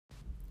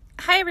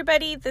Hi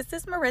everybody, this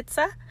is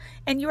Maritza,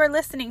 and you are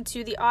listening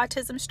to the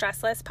Autism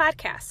Stress Less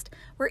podcast,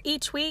 where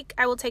each week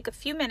I will take a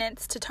few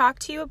minutes to talk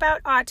to you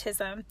about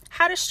autism,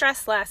 how to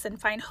stress less,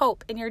 and find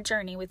hope in your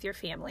journey with your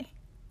family.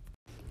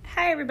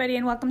 Hi everybody,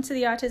 and welcome to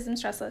the Autism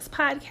Stress Less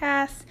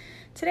podcast.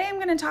 Today I'm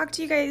going to talk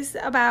to you guys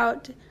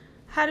about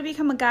how to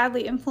become a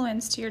godly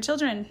influence to your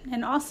children,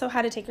 and also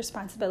how to take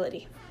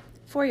responsibility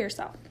for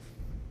yourself.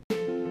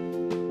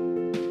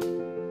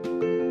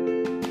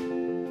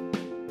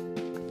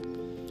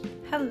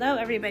 Hello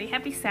everybody,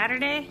 happy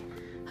Saturday.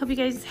 Hope you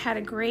guys had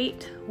a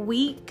great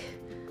week.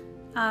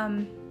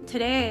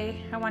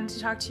 Today I wanted to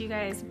talk to you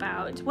guys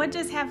about what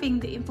does having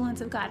the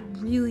influence of God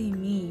really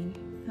mean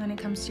when it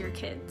comes to your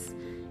kids,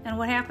 and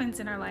what happens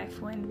in our life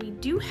when we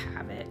do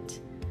have it,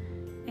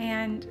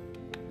 and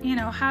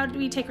how do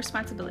we take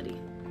responsibility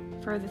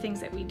for the things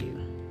that we do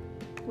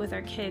with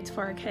our kids,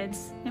 for our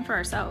kids, and for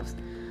ourselves.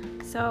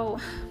 So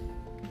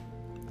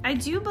I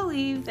do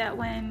believe that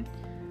when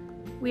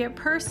we are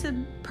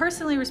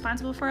personally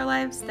responsible for our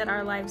lives, that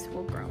our lives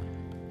will grow.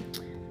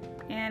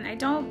 And I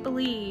don't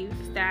believe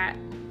that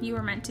you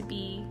were meant to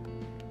be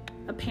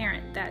a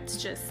parent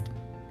that's just,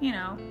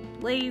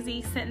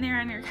 lazy, sitting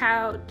there on your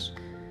couch,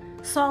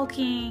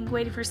 sulking,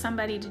 waiting for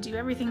somebody to do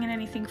everything and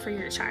anything for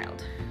your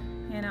child.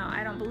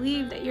 I don't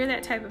believe that you're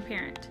that type of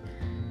parent.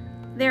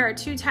 There are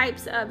two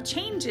types of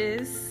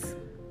changes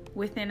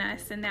within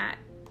us, and that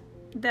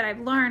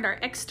I've learned are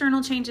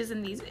external changes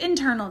and these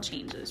internal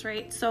changes,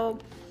 right? So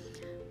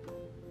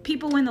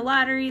people win the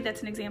lottery,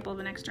 that's an example of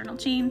an external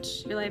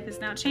change. Your life is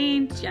now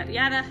changed, yada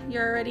yada. You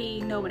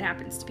already know what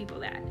happens to people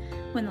that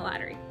win the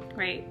lottery,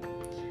 right?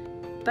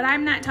 But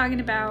I'm not talking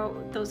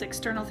about those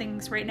external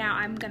things right now.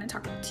 I'm going to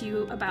talk to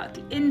you about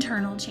the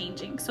internal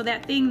changing. So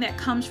that thing that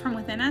comes from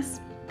within us,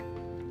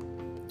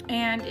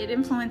 and it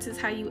influences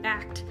how you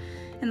act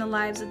in the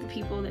lives of the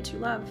people that you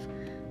love,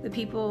 the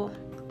people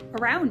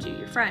around you,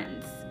 your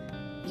friends,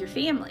 your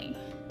family.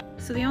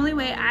 So the only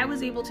way I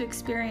was able to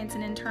experience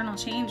an internal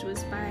change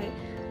was by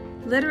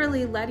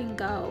literally letting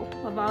go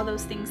of all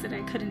those things that I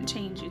couldn't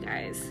change, you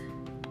guys.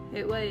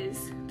 It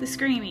was the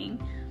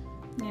screaming,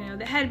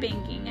 the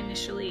headbanging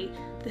initially,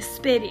 the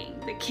spitting,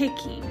 the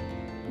kicking,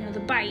 the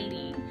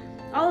biting,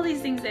 all of these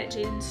things that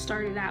Jaden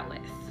started out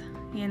with.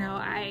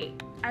 I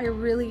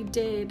really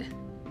did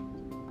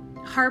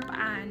harp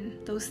on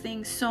those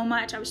things so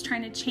much. I was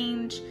trying to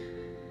change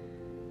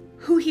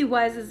who he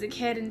was as a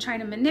kid and trying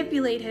to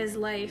manipulate his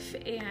life,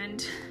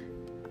 and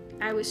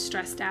I was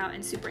stressed out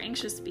and super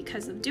anxious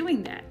because of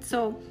doing that.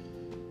 So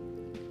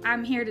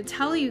I'm here to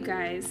tell you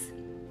guys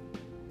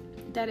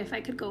that if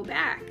I could go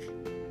back,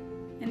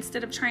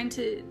 instead of trying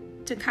to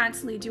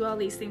constantly do all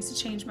these things to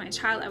change my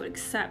child, I would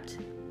accept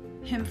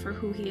him for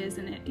who he is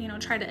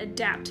and try to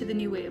adapt to the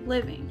new way of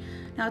living.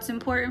 Now it's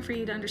important for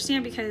you to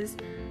understand, because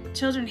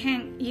children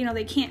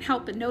they can't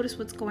help but notice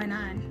what's going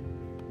on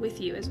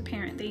with you as a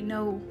parent. They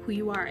know who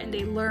you are, and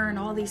they learn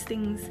all these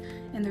things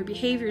in their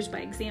behaviors by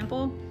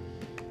example.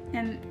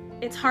 And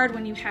it's hard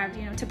when you have,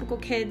 typical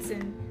kids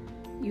and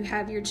you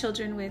have your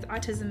children with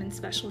autism and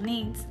special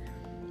needs,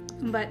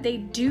 but they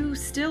do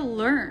still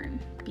learn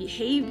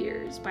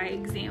behaviors by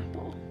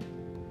example.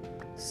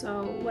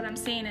 So what I'm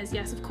saying is,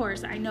 yes, of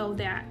course, I know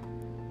that,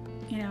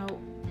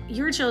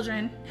 your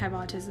children have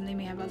autism, they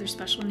may have other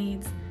special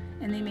needs,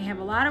 and they may have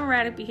a lot of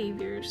erratic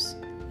behaviors.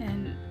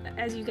 And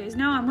as you guys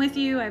know, I'm with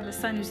you. I have a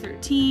son who's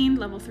 13,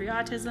 level 3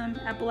 autism,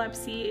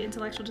 epilepsy,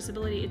 intellectual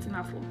disability. It's a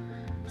mouthful.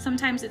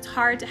 Sometimes it's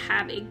hard to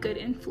have a good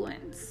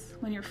influence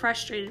when you're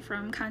frustrated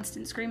from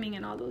constant screaming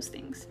and all those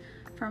things,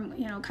 from,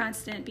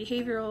 constant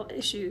behavioral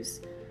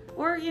issues.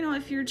 Or,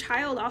 if your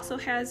child also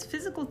has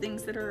physical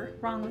things that are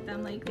wrong with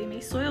them, like they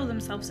may soil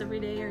themselves every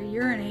day or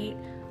urinate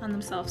on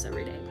themselves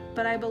every day.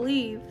 But I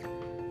believe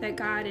that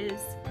God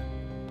is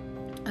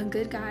a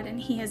good God, and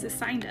He has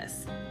assigned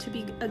us to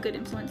be a good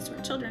influence to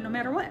our children, no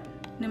matter what,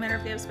 no matter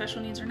if they have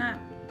special needs or not.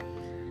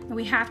 And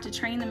we have to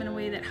train them in a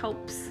way that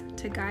helps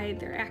to guide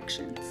their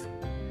actions.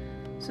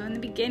 So in the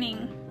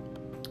beginning,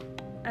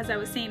 as I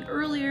was saying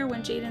earlier,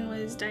 when Jaden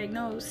was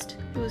diagnosed,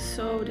 it was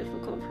so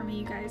difficult for me,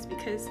 you guys,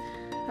 because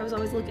I was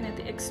always looking at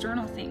the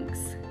external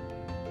things.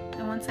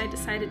 And once I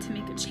decided to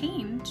make a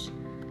change,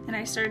 and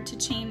I started to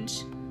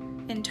change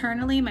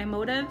internally my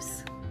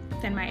motives,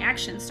 then my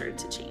actions started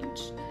to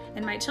change.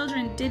 And my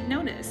children did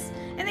notice,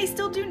 and they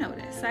still do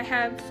notice. I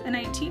have a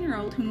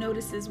 19-year-old who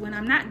notices when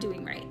I'm not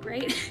doing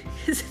right?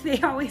 Because they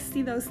always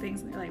see those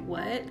things, and they're like,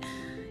 what?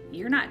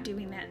 You're not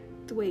doing that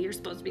the way you're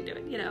supposed to be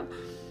doing,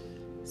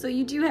 So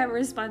you do have a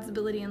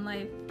responsibility in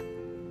life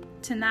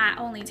to not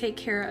only take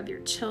care of your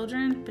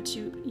children, but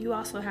you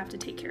also have to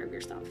take care of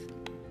yourself.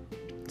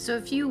 So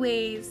a few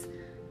ways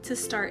to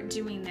start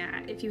doing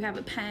that. If you have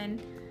a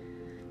pen,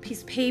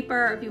 piece of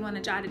paper, or if you want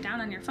to jot it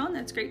down on your phone,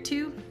 that's great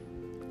too.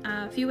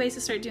 A few ways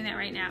to start doing that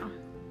right now.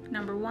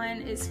 Number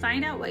one is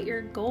find out what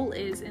your goal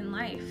is in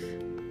life.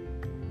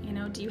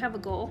 Do you have a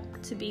goal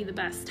to be the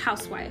best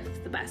housewife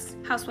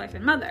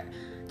and mother?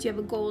 Do you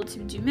have a goal to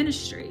do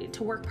ministry,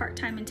 to work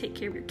part-time and take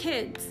care of your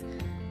kids,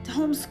 to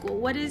homeschool?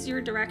 What is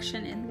your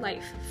direction in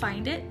life?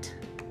 Find it,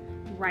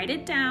 write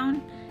it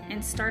down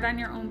and start on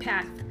your own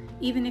path,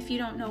 even if you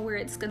don't know where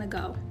it's going to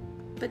go.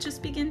 But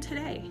just begin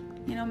today.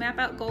 Map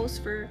out goals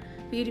for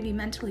you to be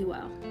mentally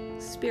well,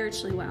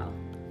 spiritually well,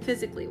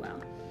 physically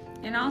well,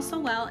 and also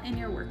well in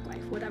your work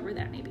life, whatever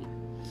that may be.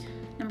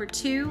 Number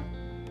 2,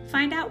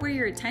 find out where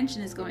your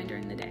attention is going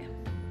during the day.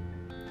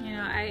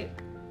 I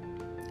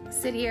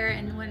sit here,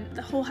 and when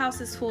the whole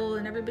house is full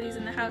and everybody's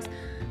in the house,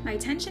 my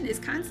attention is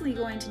constantly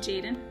going to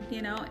Jaden,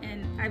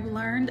 and I've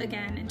learned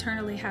again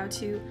internally how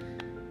to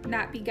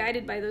not be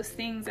guided by those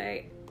things.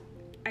 I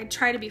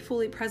try to be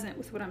fully present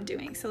with what I'm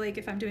doing. So like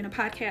if I'm doing a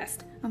podcast,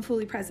 I'm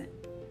fully present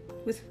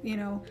with,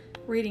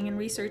 reading and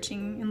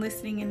researching and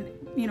listening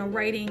and,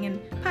 writing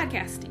and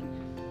podcasting.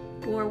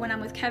 Or when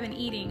I'm with Kevin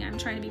eating, I'm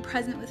trying to be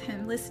present with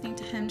him, listening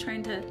to him,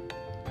 trying to,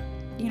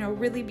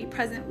 really be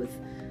present with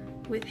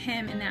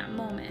him in that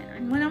moment.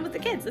 And when I'm with the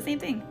kids, the same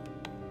thing.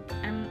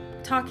 I'm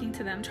talking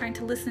to them, trying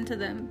to listen to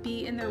them,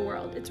 be in their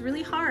world. It's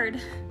really hard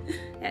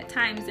at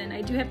times, and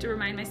I do have to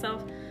remind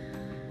myself,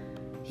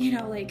 be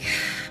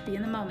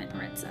in the moment,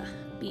 Maritza.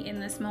 Be in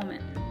this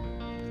moment.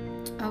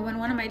 When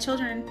one of my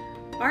children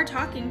are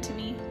talking to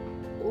me,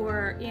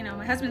 or,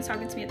 my husband's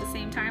talking to me at the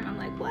same time, I'm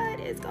like, what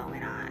is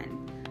going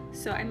on?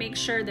 So I make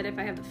sure that if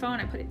I have the phone,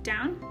 I put it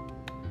down,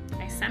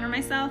 I center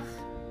myself,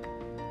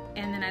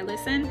 and then I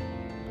listen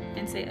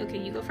and say, okay,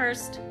 you go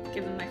first,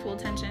 give them my full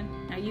attention,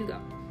 now you go.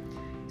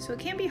 So it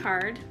can be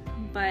hard,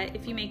 but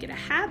if you make it a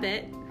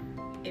habit,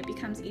 it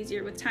becomes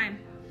easier with time.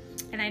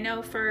 And I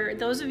know for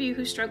those of you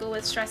who struggle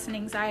with stress and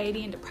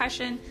anxiety and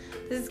depression,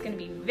 this is going to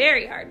be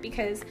very hard,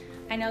 because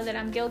I know that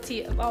I'm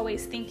guilty of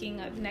always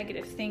thinking of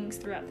negative things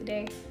throughout the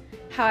day,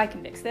 how I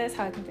can fix this,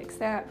 how I can fix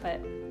that,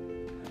 but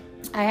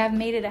I have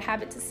made it a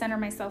habit to center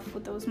myself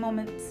with those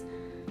moments,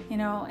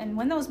 and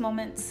when those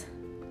moments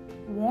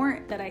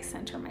warrant that I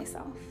center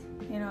myself,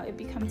 it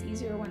becomes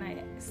easier when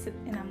I sit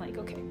and I'm like,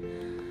 okay,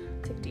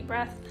 take a deep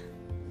breath,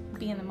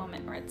 be in the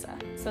moment, Maritza.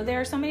 So there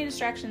are so many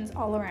distractions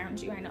all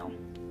around you, I know,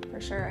 for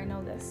sure, I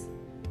know this.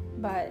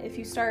 But if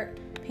you start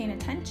paying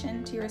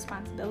attention to your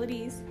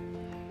responsibilities,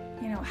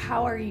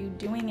 how are you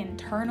doing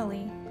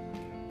internally,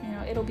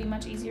 it'll be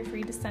much easier for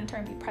you to center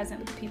and be present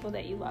with the people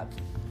that you love.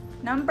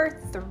 Number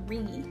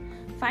 3,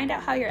 find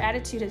out how your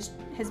attitude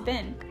has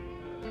been.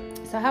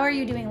 So how are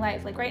you doing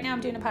life? Like right now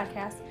I'm doing a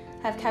podcast,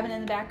 I have Kevin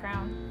in the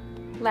background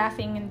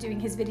laughing and doing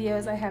his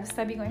videos. I have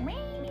Stubby going, me.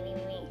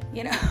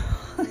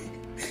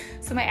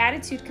 So my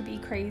attitude could be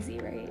crazy,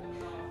 right?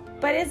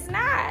 But it's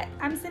not.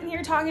 I'm sitting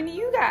here talking to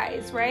you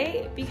guys,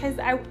 right? Because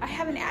I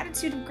have an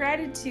attitude of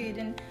gratitude,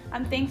 and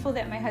I'm thankful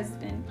that my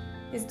husband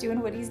is doing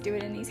what he's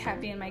doing and he's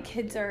happy, and my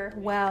kids are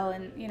well,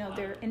 and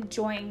they're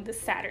enjoying the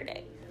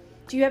Saturday.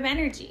 Do you have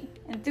energy,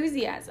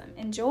 enthusiasm,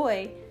 and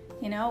joy,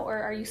 or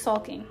are you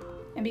sulking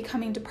and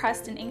becoming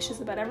depressed and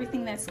anxious about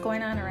everything that's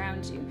going on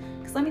around you?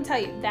 Because let me tell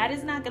you, that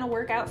is not going to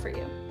work out for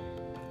you.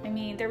 I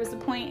mean, there was a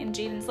point in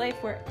Jaden's life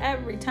where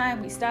every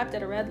time we stopped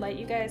at a red light,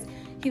 you guys,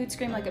 he would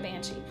scream like a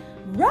banshee.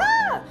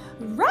 Rah!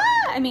 Rah!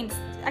 I mean,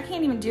 I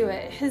can't even do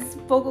it. His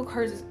vocal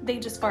cords, they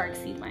just far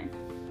exceed mine.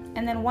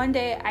 And then one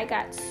day I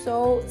got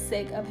so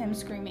sick of him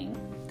screaming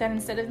that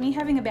instead of me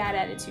having a bad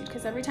attitude,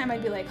 because every time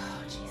I'd be like,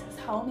 oh, Jesus,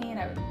 help me, and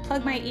I would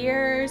plug my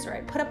ears or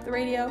I'd put up the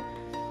radio.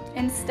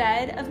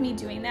 Instead of me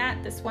doing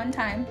that, this one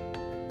time,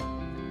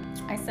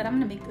 I said, I'm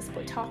going to make this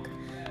boy talk.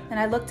 And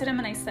I looked at him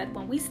and I said,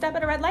 when we stop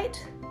at a red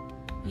light,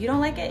 you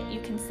don't like it,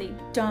 you can say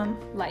dumb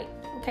light,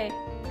 okay?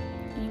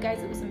 And you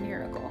guys, it was a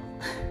miracle.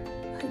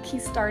 Like he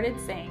started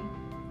saying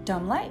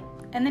dumb light,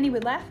 and then he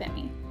would laugh at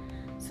me.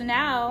 So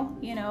now,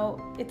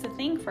 it's a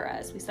thing for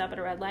us. We stop at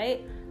a red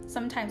light.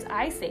 Sometimes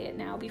I say it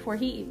now before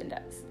he even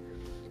does.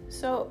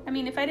 So, I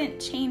mean, if I didn't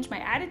change my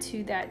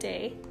attitude that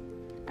day,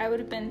 I would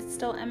have been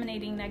still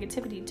emanating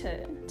negativity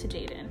to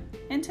Jaden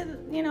and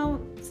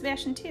to,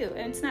 Sebastian too.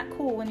 And it's not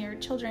cool when your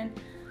children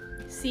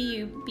see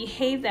you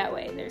behave that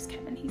way. There's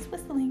Kevin, he's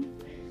whistling.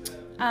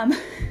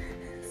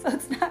 So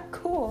it's not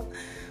cool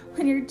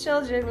when your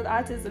children with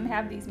autism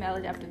have these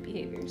maladaptive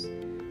behaviors.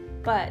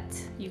 But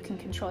you can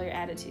control your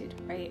attitude,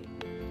 right?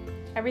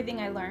 Everything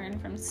I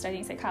learned from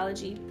studying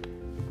psychology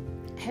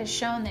has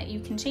shown that you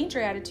can change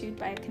your attitude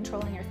by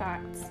controlling your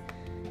thoughts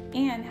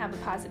and have a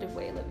positive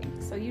way of living.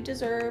 So you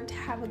deserve to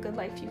have a good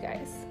life, you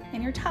guys.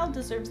 And your child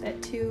deserves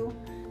that too.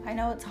 I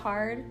know it's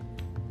hard.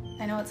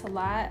 I know it's a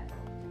lot.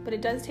 But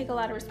it does take a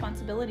lot of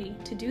responsibility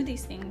to do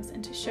these things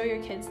and to show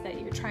your kids that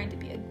you're trying to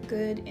be a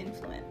good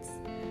influence.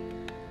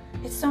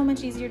 It's so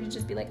much easier to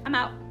just be like, I'm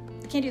out.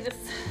 I can't do this.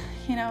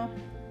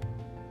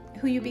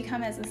 Who you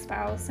become as a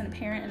spouse and a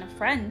parent and a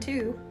friend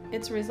too,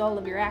 it's a result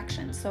of your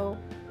actions. So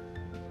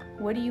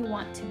what do you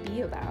want to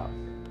be about?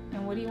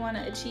 And what do you want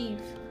to achieve?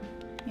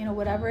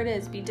 Whatever it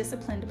is, be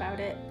disciplined about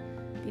it.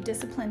 Be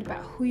disciplined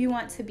about who you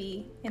want to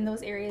be in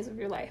those areas of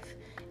your life.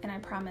 And I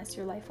promise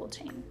your life will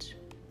change.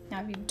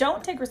 Now, if you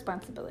don't take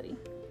responsibility,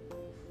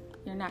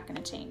 you're not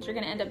going to change. You're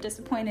going to end up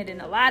disappointed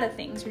in a lot of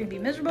things. You're going to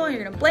be miserable.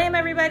 You're going to blame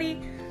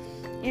everybody.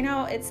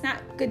 It's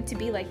not good to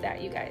be like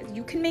that, you guys.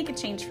 You can make a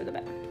change for the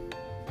better.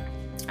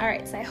 All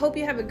right, so I hope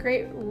you have a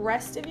great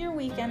rest of your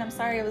weekend. I'm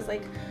sorry I was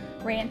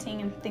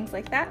ranting and things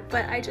like that,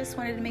 but I just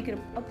wanted to make it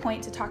a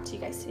point to talk to you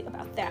guys today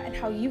about that and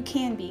how you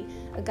can be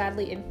a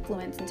godly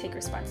influence and take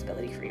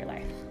responsibility for your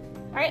life.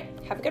 All right,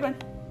 have a good one.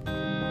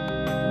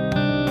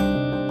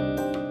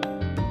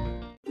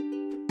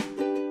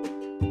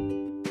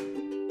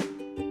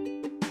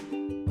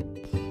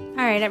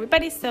 All right,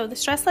 everybody, so the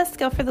stress less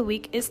skill for the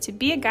week is to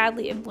be a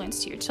godly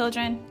influence to your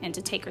children and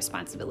to take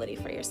responsibility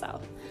for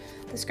yourself.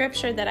 The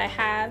scripture that I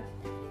have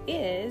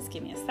is,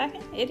 give me a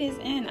second, it is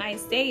in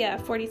Isaiah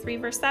 43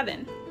 verse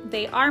 7.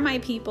 They are my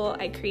people.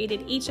 I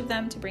created each of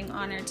them to bring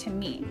honor to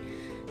me.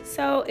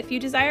 So if you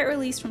desire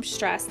release from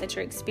stress that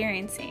you're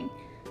experiencing,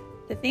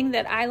 the thing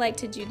that I like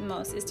to do the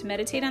most is to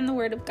meditate on the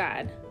Word of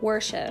God,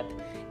 worship,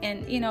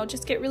 and,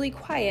 just get really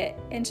quiet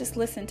and just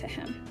listen to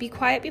Him. Be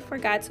quiet before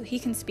God so He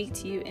can speak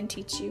to you and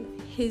teach you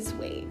His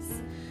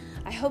ways.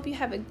 I hope you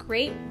have a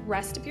great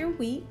rest of your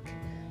week,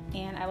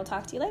 and I will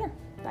talk to you later.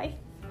 Bye.